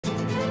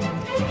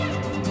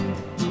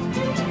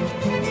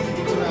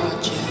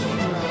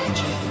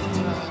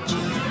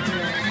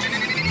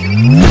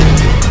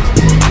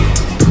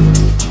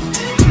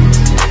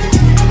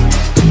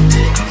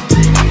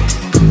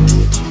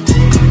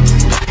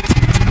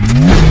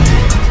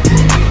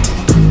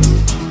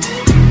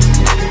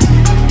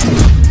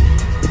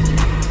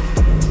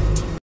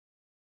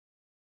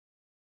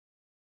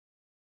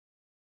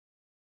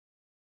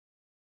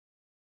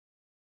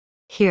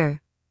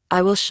Here,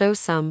 I will show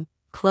some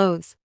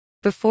clothes.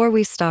 Before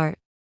we start,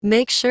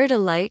 make sure to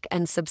like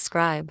and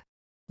subscribe.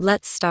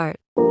 Let's start.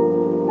 We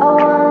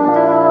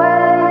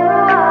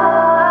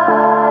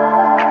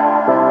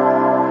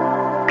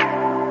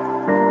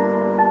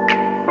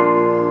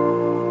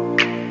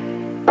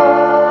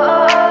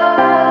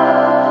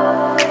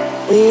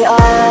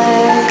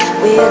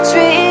are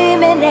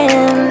dreaming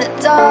in the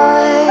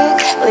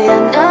dark. We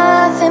are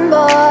nothing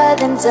more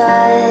than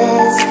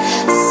dust.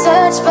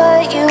 Search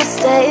but you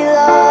stay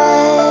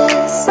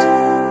lost.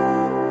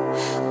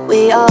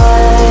 We are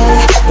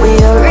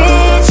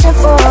reaching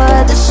for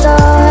the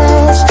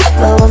stars,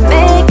 but we're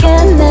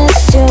making this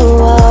too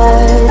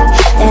hard.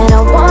 And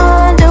I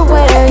wonder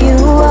where you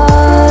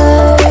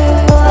are.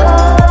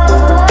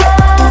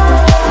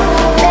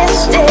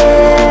 Mysterious,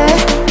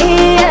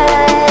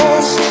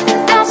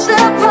 that's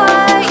the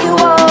part you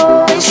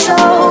always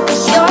show.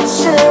 'Cause you're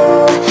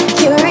too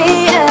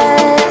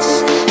curious.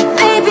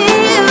 Maybe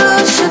you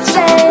should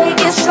take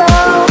it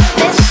slow.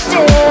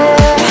 Mysterious,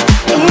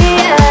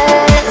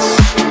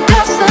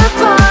 that's the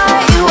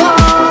part you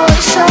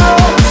always show.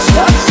 'Cause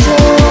you're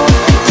too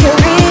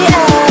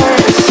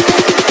curious.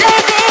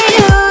 Maybe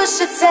you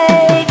should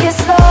take it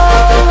slow.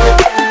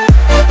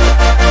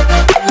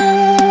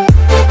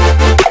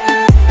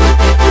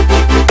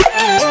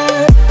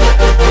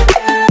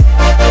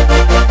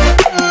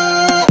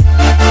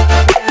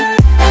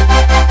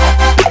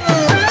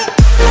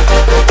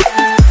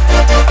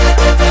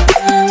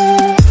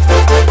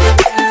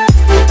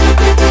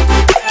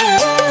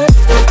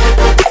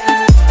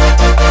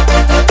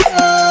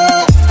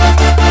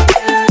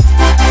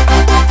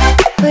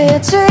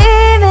 We're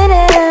dreaming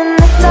in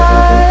the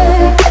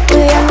dark.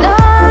 We are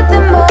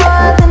nothing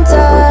more than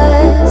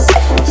dust.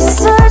 You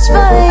search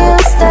but you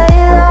stay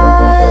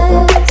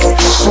lost.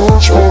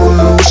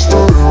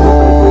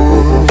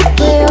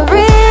 We are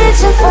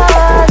reaching for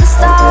the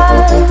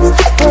stars,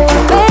 but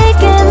we're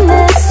making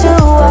this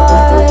too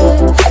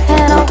hard.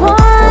 And I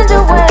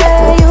wonder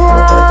where you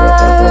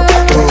are.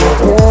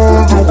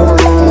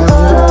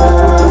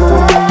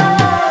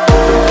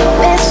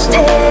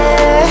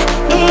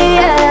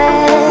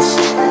 Mysterious,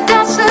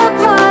 that's the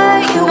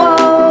part you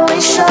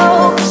always show.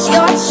 'Cause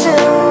you're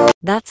too.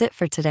 That's it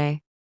for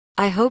today.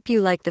 I hope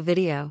you liked the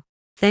video.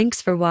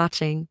 Thanks for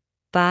watching.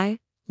 Bye.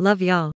 Love y'all.